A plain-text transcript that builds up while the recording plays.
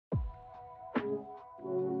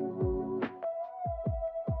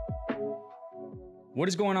What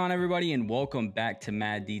is going on, everybody, and welcome back to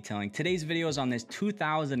M.A.D Detailing. Today's video is on this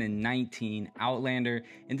 2019 Outlander,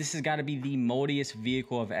 and this has got to be the moldiest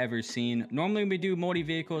vehicle I've ever seen. Normally when we do moldy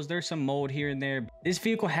vehicles, there's some mold here and there. This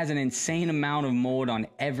vehicle has an insane amount of mold on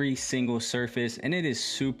every single surface, and it is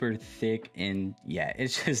super thick, and yeah,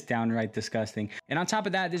 it's just downright disgusting. And on top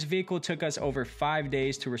of that, this vehicle took us over 5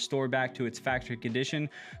 days to restore back to its factory condition.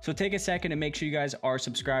 So take a second and make sure you guys are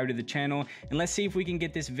subscribed to the channel, and let's see if we can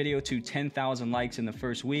get this video to 10,000 likes in the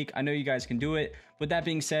first week. I know you guys can do it. With that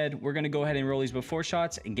being said, we're gonna go ahead and roll these before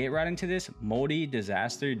shots and get right into this moldy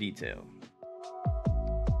disaster detail.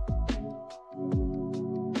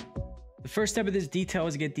 The first step of this detail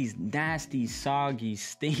is to get these nasty, soggy,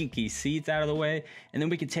 stinky seats out of the way, and then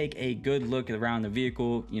we can take a good look around the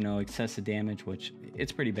vehicle, you know, excessive damage, which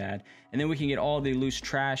it's pretty bad. And then we can get all the loose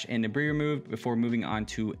trash and debris removed before moving on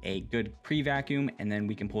to a good pre-vacuum, and then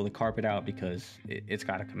we can pull the carpet out because it's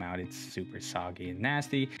got to come out. It's super soggy and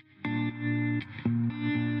nasty.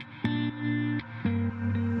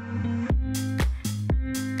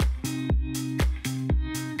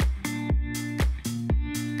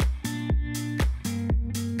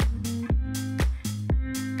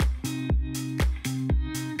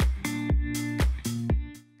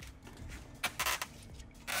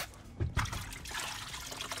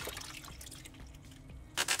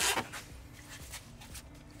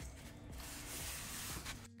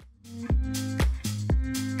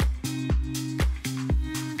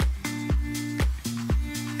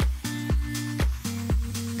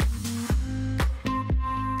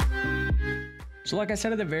 So like I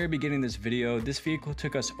said at the very beginning of this video, this vehicle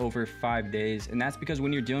took us over 5 days, and that's because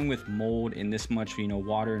when you're dealing with mold and this much, you know,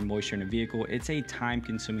 water and moisture in a vehicle, it's a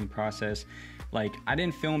time-consuming process. Like, I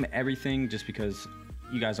didn't film everything just because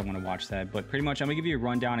you guys don't want to watch that, but pretty much I'm gonna give you a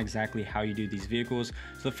rundown exactly how you do these vehicles.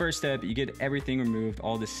 So the first step, you get everything removed,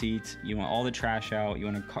 all the seats, you want all the trash out, you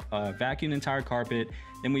want to vacuum the entire carpet,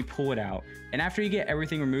 then we pull it out. And after you get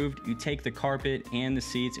everything removed, you take the carpet and the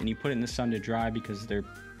seats and you put it in the sun to dry because they're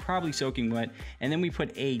probably soaking wet, and then we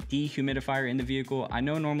put a dehumidifier in the vehicle. I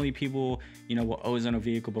know normally people, you know, will ozone a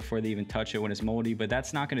vehicle before they even touch it when it's moldy, but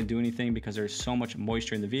that's not going to do anything because there's so much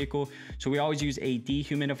moisture in the vehicle. So we always use a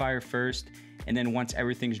dehumidifier first, and then once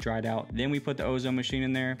everything's dried out, then we put the ozone machine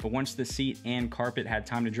in there. But once the seat and carpet had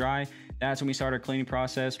time to dry, that's when we start our cleaning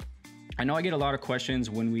process. I know I get a lot of questions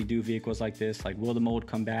when we do vehicles like this, like, will the mold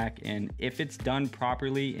come back? And if it's done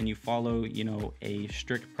properly and you follow, you know, a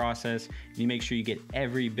strict process, and you make sure you get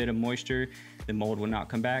every bit of moisture, the mold will not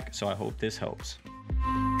come back. So I hope this helps.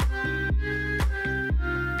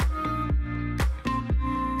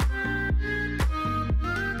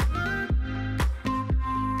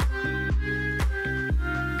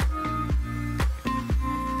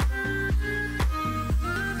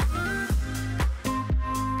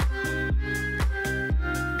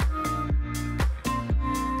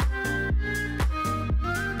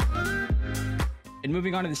 And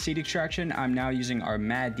moving on to the seat extraction, I'm now using our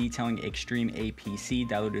M.A.D Detailing Extreme APC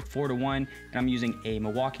diluted 4:1, and I'm using a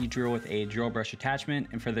Milwaukee drill with a drill brush attachment.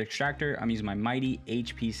 And for the extractor, I'm using my MIDI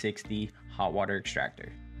HP60 hot water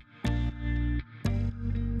extractor.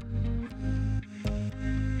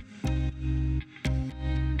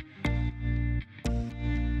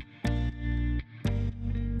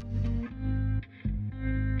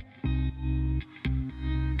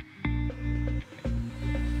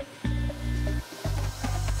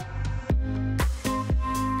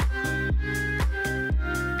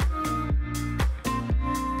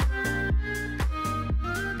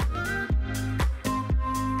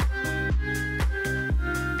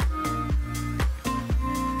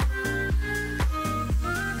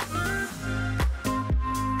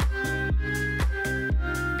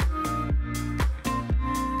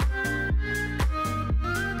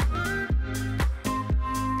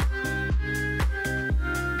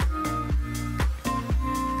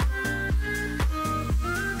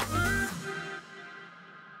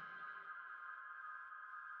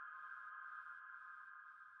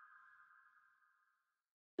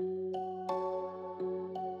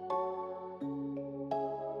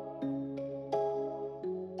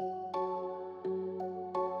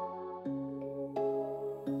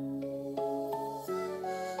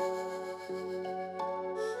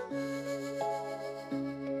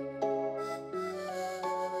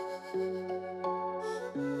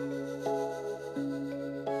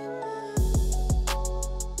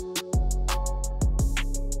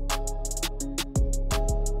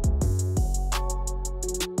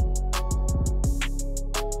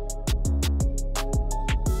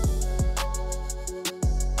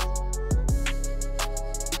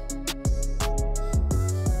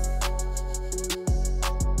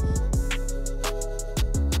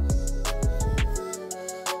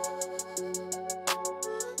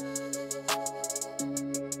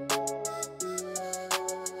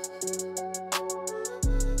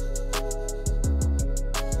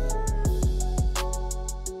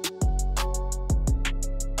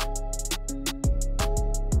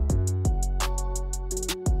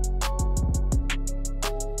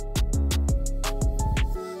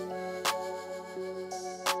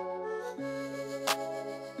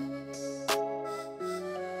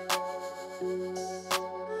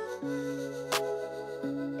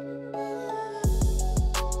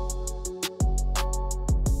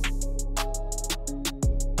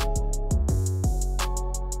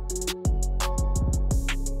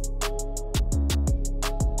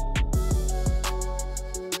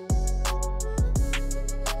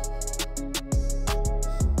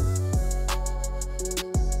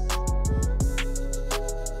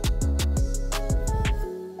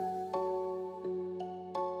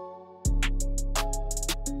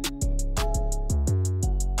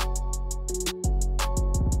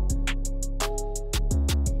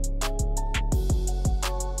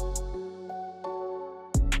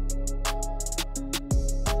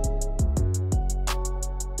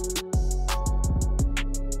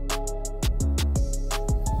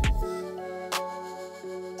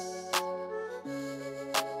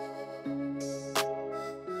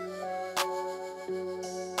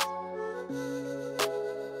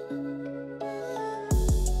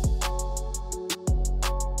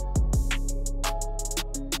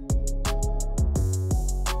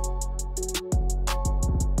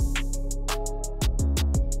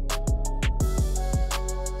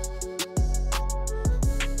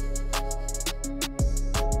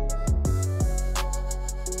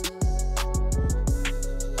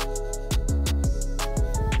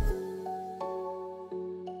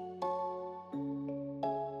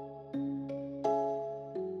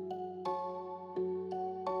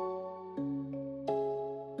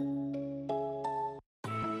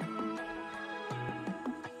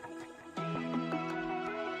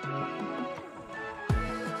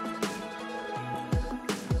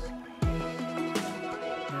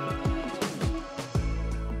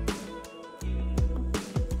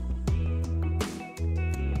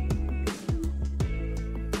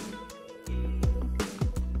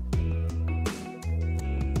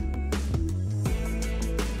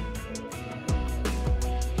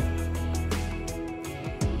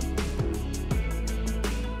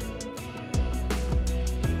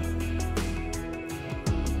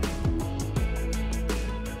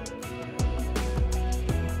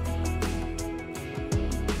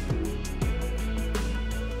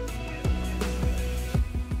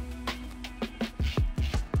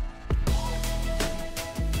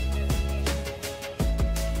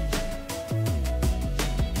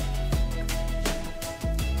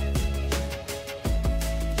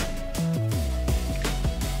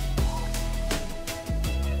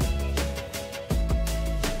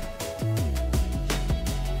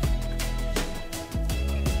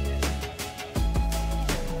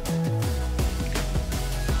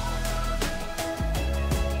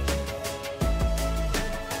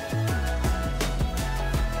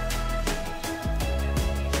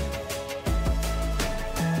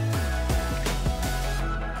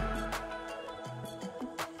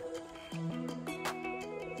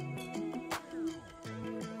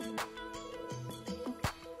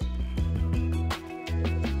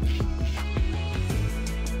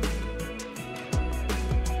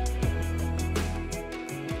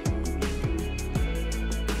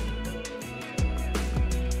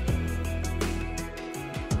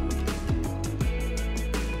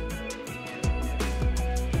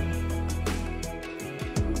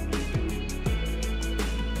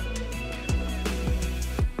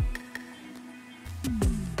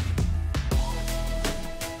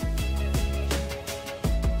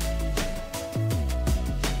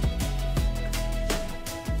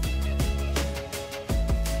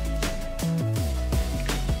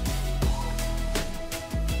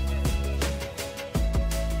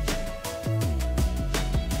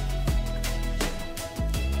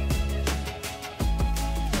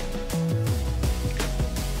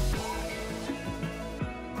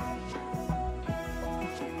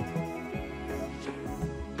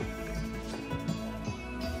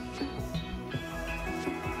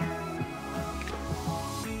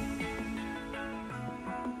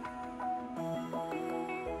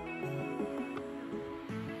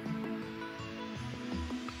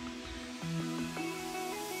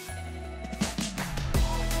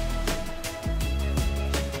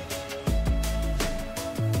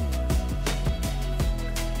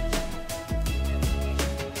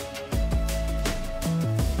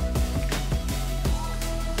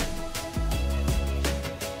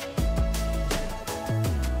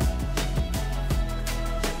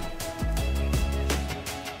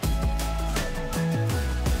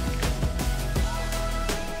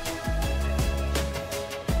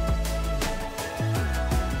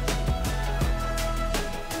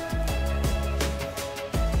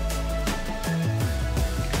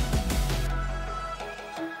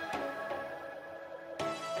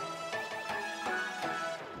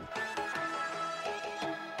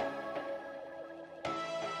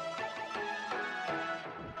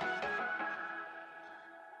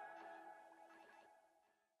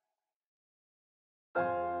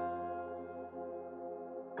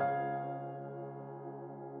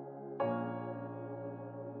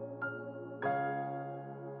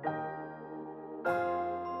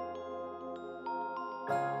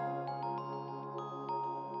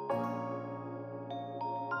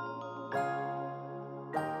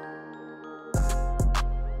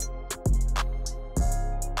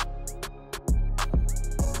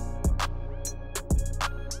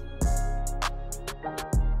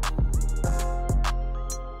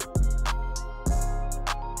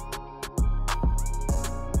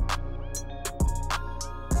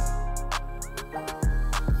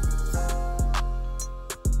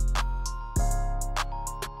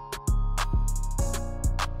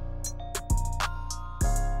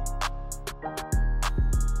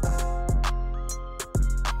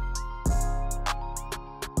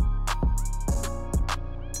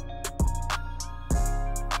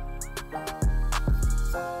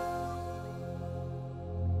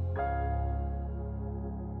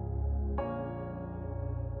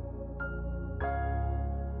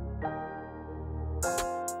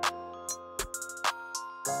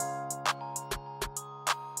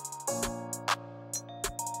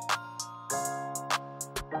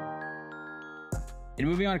 And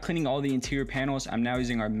moving on to cleaning all the interior panels, I'm now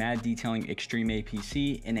using our M.A.D Detailing Extreme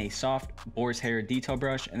APC in a soft boar's hair detail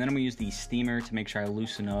brush. And then I'm gonna use the steamer to make sure I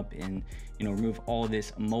loosen up and, you know, remove all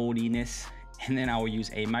this moldiness. And then I will use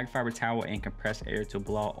a microfiber towel and compressed air to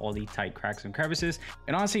blow out all the tight cracks and crevices.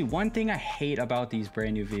 And honestly, one thing I hate about these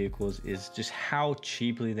brand new vehicles is just how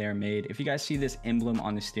cheaply they're made. If you guys see this emblem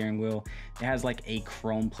on the steering wheel, it has like a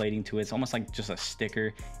chrome plating to it. It's almost like just a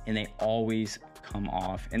sticker, and they always come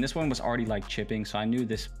off. And this one was already like chipping, so I knew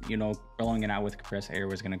this, you know, blowing it out with compressed air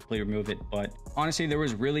was gonna completely remove it. But honestly, there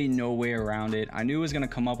was really no way around it. I knew it was gonna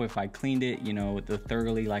come up if I cleaned it, you know,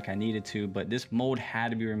 thoroughly like I needed to, but this mold had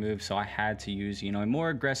to be removed, so I had to use, you know, a more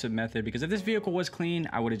aggressive method, because if this vehicle was clean,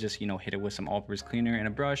 I would have just, you know, hit it with some all-purpose cleaner and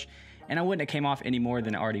a brush, and I wouldn't have came off any more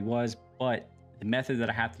than it already was. But the method that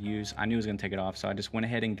I have to use, I knew it was gonna take it off, so I just went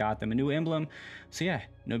ahead and got them a new emblem. So yeah,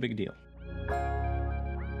 no big deal.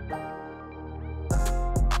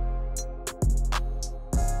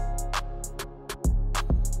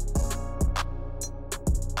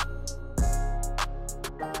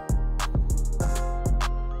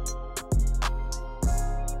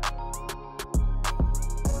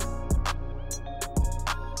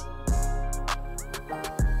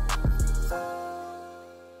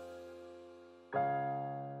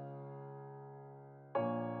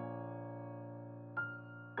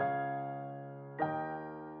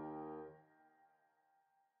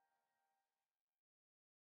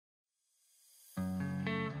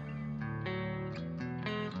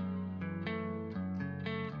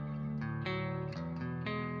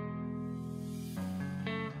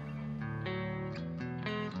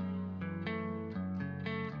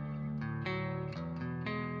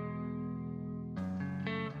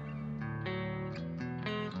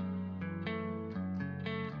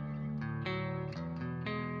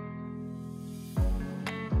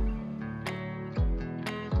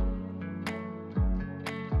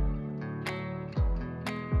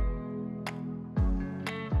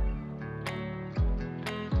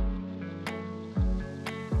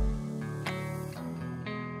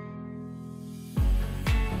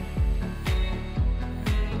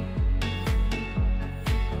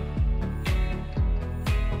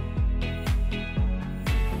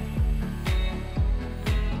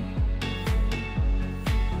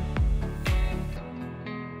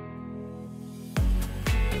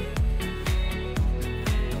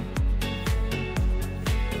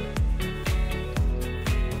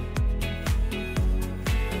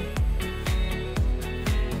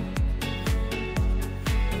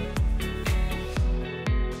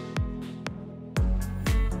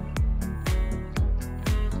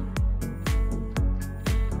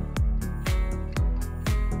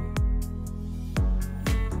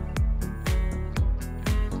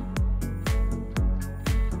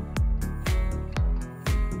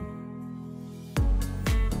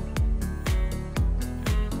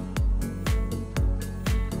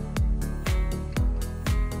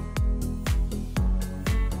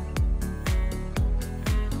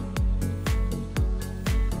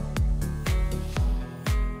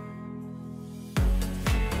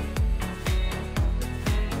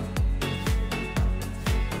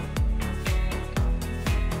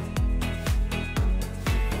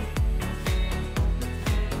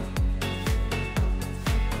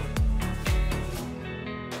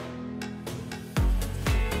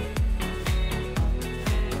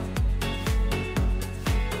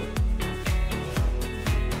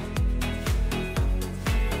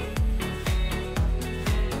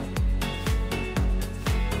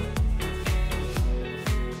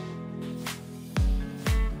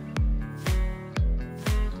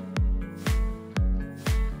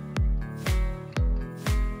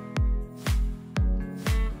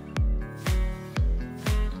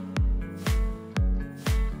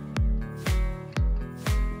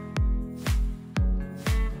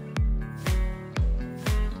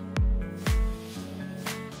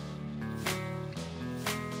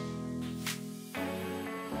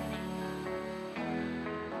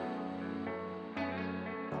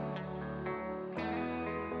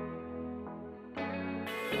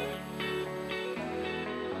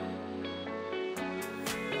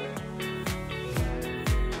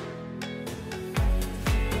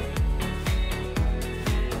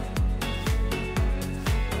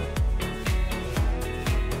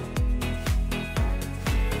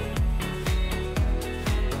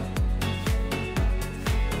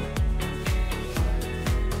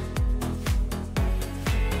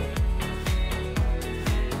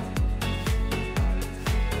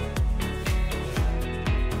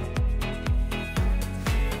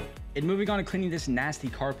 And moving on to cleaning this nasty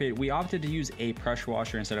carpet, we opted to use a pressure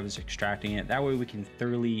washer instead of just extracting it. That way we can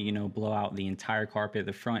thoroughly, blow out the entire carpet,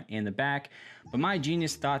 the front and the back. But my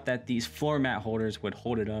genius thought that these floor mat holders would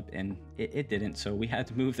hold it up, and it didn't. So we had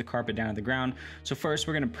to move the carpet down to the ground. So first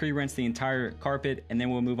we're gonna pre-rinse the entire carpet, and then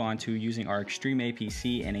we'll move on to using our extreme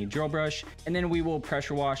APC and a drill brush. And then we will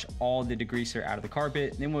pressure wash all the degreaser out of the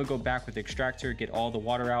carpet. Then we'll go back with the extractor, get all the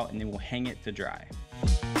water out, and then we'll hang it to dry.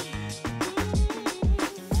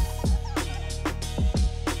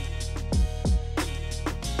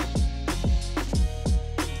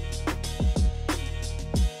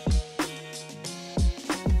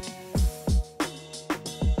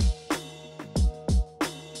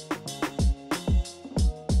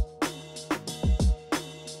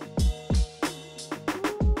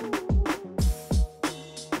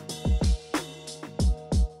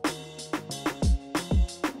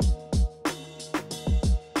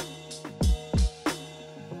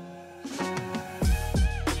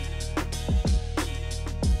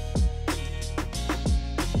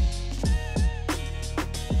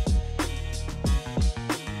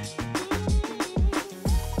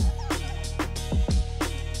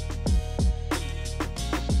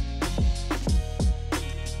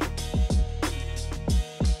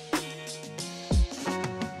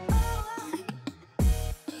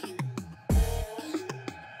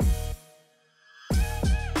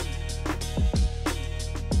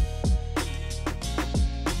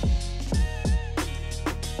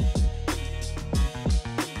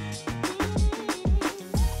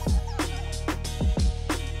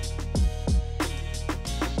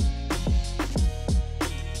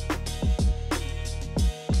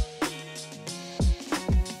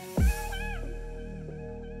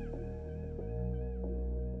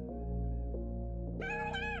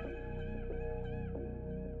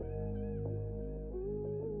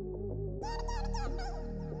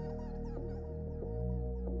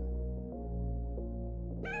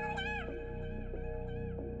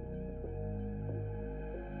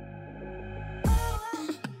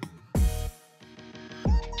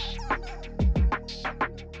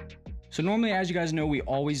 So normally, as you guys know, we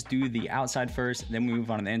always do the outside first, then we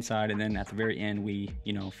move on to the inside, and then at the very end, we,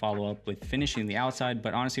 follow up with finishing the outside.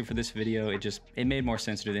 But honestly, for this video, it made more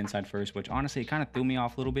sense to do the inside first, which honestly, it kind of threw me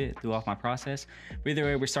off a little bit, it threw off my process. But either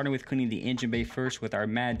way, we're starting with cleaning the engine bay first with our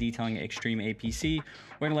MAD Detailing Extreme APC.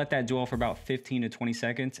 We're gonna let that dwell for about 15 to 20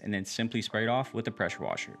 seconds, and then simply spray it off with the pressure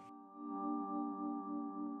washer.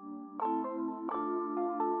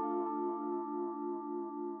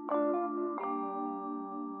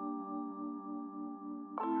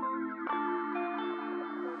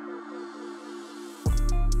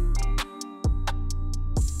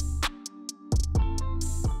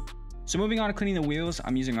 So moving on to cleaning the wheels,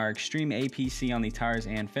 I'm using our Extreme APC on the tires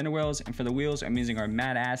and fender wells. And for the wheels, I'm using our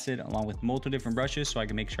MAD Acid along with multiple different brushes so I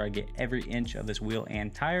can make sure I get every inch of this wheel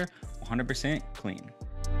and tire 100% clean.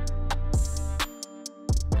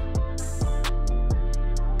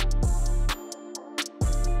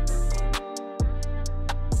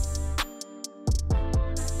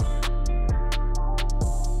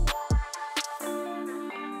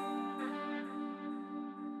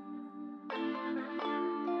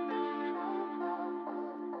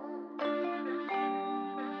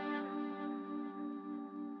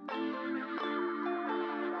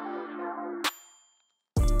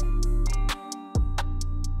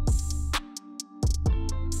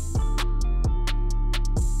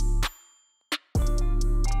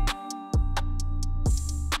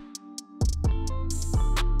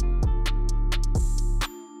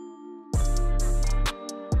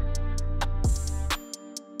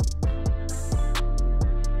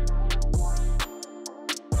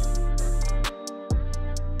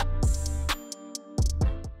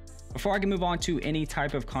 Before I can move on to any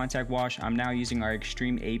type of contact wash, I'm now using our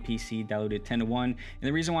Extreme APC diluted 10:1. And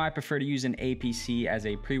the reason why I prefer to use an APC as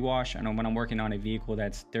a pre-wash, I know when I'm working on a vehicle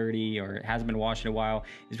that's dirty or it hasn't been washed in a while,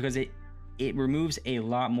 is because it removes a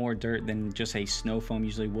lot more dirt than just a snow foam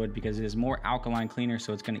usually would, because it is more alkaline cleaner,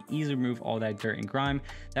 so it's going to easily remove all that dirt and grime.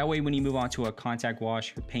 That way when you move on to a contact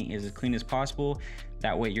wash, your paint is as clean as possible.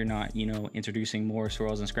 That way you're not, introducing more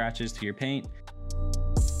swirls and scratches to your paint.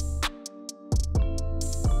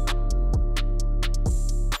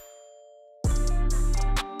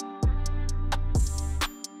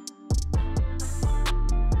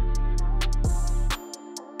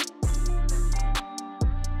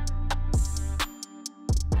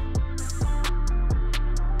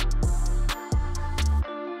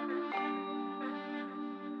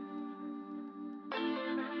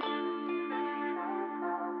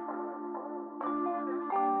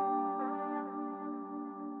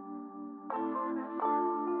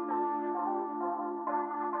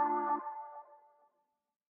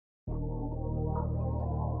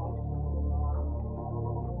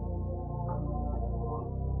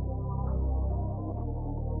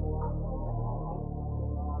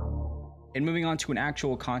 And moving on to an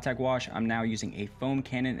actual contact wash, I'm now using a foam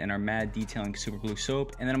cannon and our M.A.D detailing super blue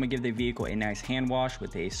soap, and then I'm gonna give the vehicle a nice hand wash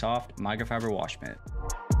with a soft microfiber wash mitt.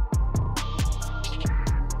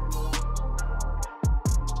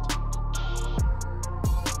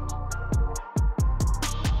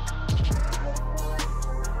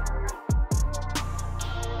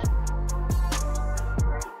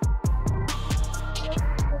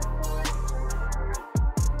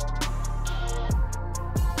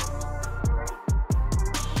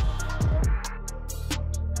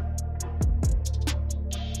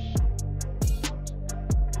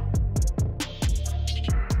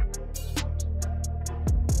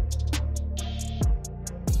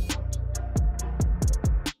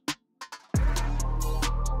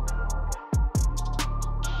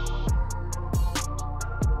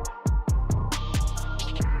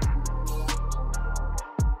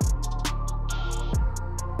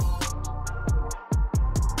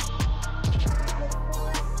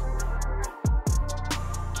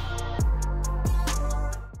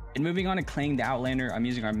 And moving on to claying the Outlander, I'm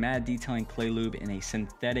using our M.A.D detailing clay lube in a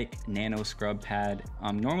synthetic nano scrub pad.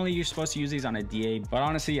 Normally you're supposed to use these on a DA, but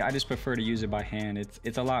honestly I just prefer to use it by hand.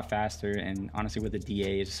 It's a lot faster, and honestly with the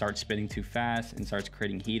DA it starts spinning too fast and starts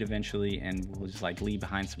creating heat eventually, and will just like leave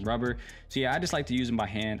behind some rubber. So yeah, I just like to use them by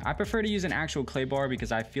hand. I prefer to use an actual clay bar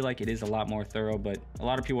because I feel like it is a lot more thorough, but a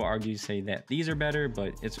lot of people argue, say that these are better,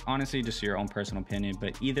 but it's honestly just your own personal opinion.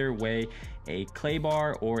 But either way, a clay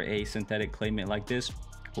bar or a synthetic clay mitt like this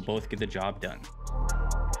will both get the job done.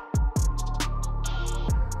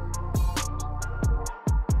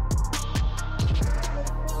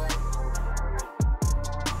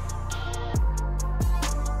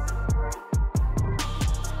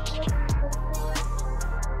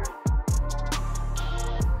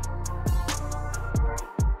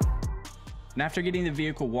 And after getting the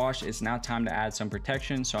vehicle washed, it's now time to add some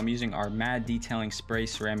protection. So I'm using our M.A.D detailing spray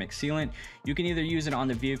ceramic sealant. You can either use it on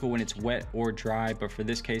the vehicle when it's wet or dry, but for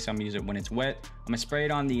this case, I'm gonna use it when it's wet. I'm gonna spray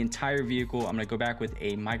it on the entire vehicle. I'm gonna go back with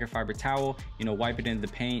a microfiber towel, wipe it into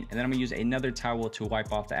the paint, and then I'm gonna use another towel to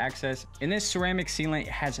wipe off the excess. And this ceramic sealant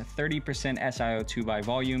has 30% SiO2 by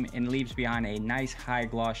volume and leaves behind a nice high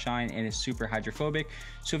gloss shine, and is super hydrophobic.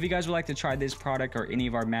 So if you guys would like to try this product or any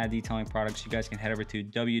of our M.A.D detailing products, you guys can head over to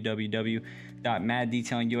www.M.A.D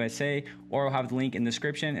detailing USA, or I'll have the link in the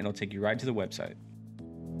description and it'll take you right to the website.